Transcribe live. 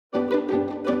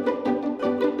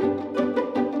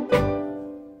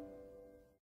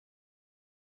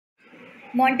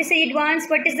Montessori Advanced,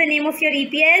 what is the name of your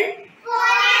E.P.L?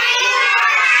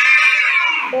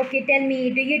 Okay, tell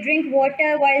me, do you drink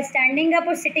water while standing up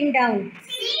or sitting down?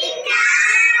 Sitting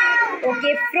down.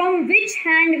 Okay, from which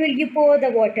hand will you pour the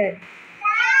water?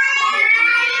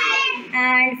 Right.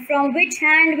 And from which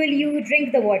hand will you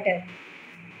drink the water?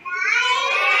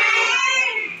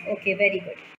 Right. Okay, very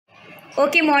good.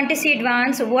 Okay, Montessori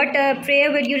Advanced, what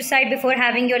prayer will you recite before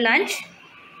having your lunch?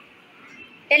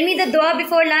 Tell me the dua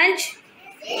before lunch.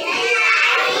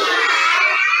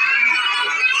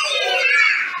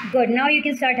 Good, now you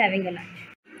can start having your lunch.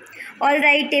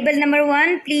 Alright, table number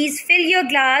 1, please fill your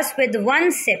glass with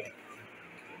 1 sip.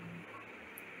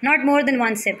 Not more than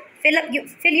 1 sip.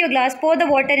 Fill your glass, pour the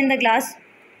water in the glass.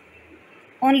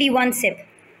 Only 1 sip.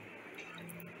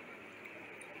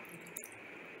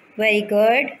 Very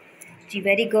good.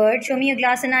 Very good. Show me your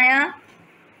glass, Anaya.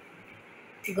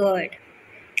 Good.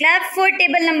 Clap for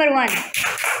table number 1.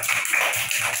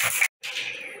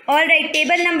 Alright,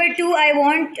 table number 2, I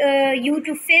want you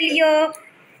to fill your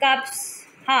cups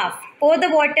half. Pour the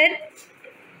water.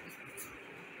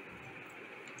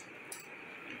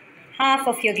 Half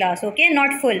of your glass, okay?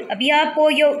 Not full. Abhiya,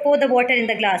 pour the water in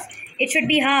the glass. It should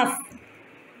be half.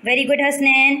 Very good,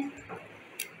 Hasnain.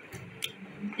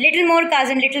 Little more,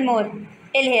 Kazim, little more.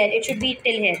 Till here. It should be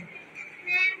till here.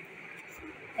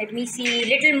 Let me see.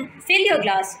 Fill your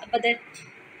glass.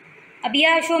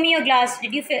 Abhiya, show me your glass.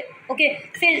 Did you fill? Okay,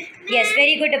 fill. Yes,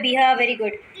 very good, Abhiya. Very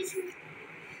good.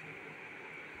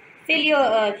 Fill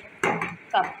your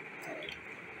cup.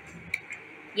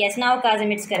 Yes, now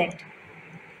Kazim, it's correct.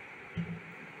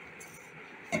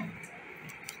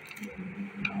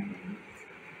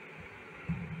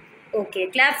 Okay,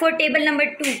 clap for table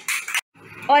number 2.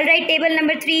 Alright, table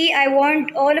number 3, I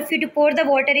want all of you to pour the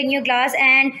water in your glass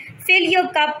and fill your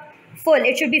cup full.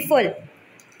 It should be full.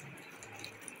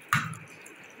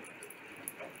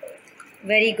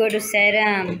 Very good,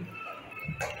 Usairam.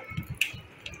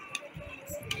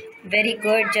 Very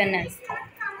good, Jannat.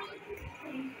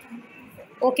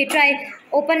 Okay, try.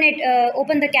 Open it.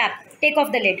 Open the cap. Take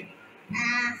off the lid.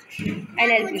 I'll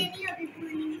help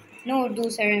you. No, do,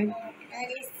 Saram.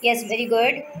 Yes, very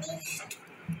good.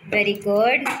 Very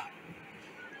good.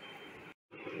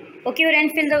 Okay,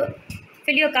 Uran,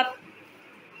 fill your cup.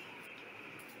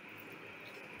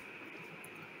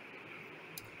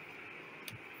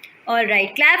 All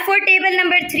right. Clap for table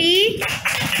number 3.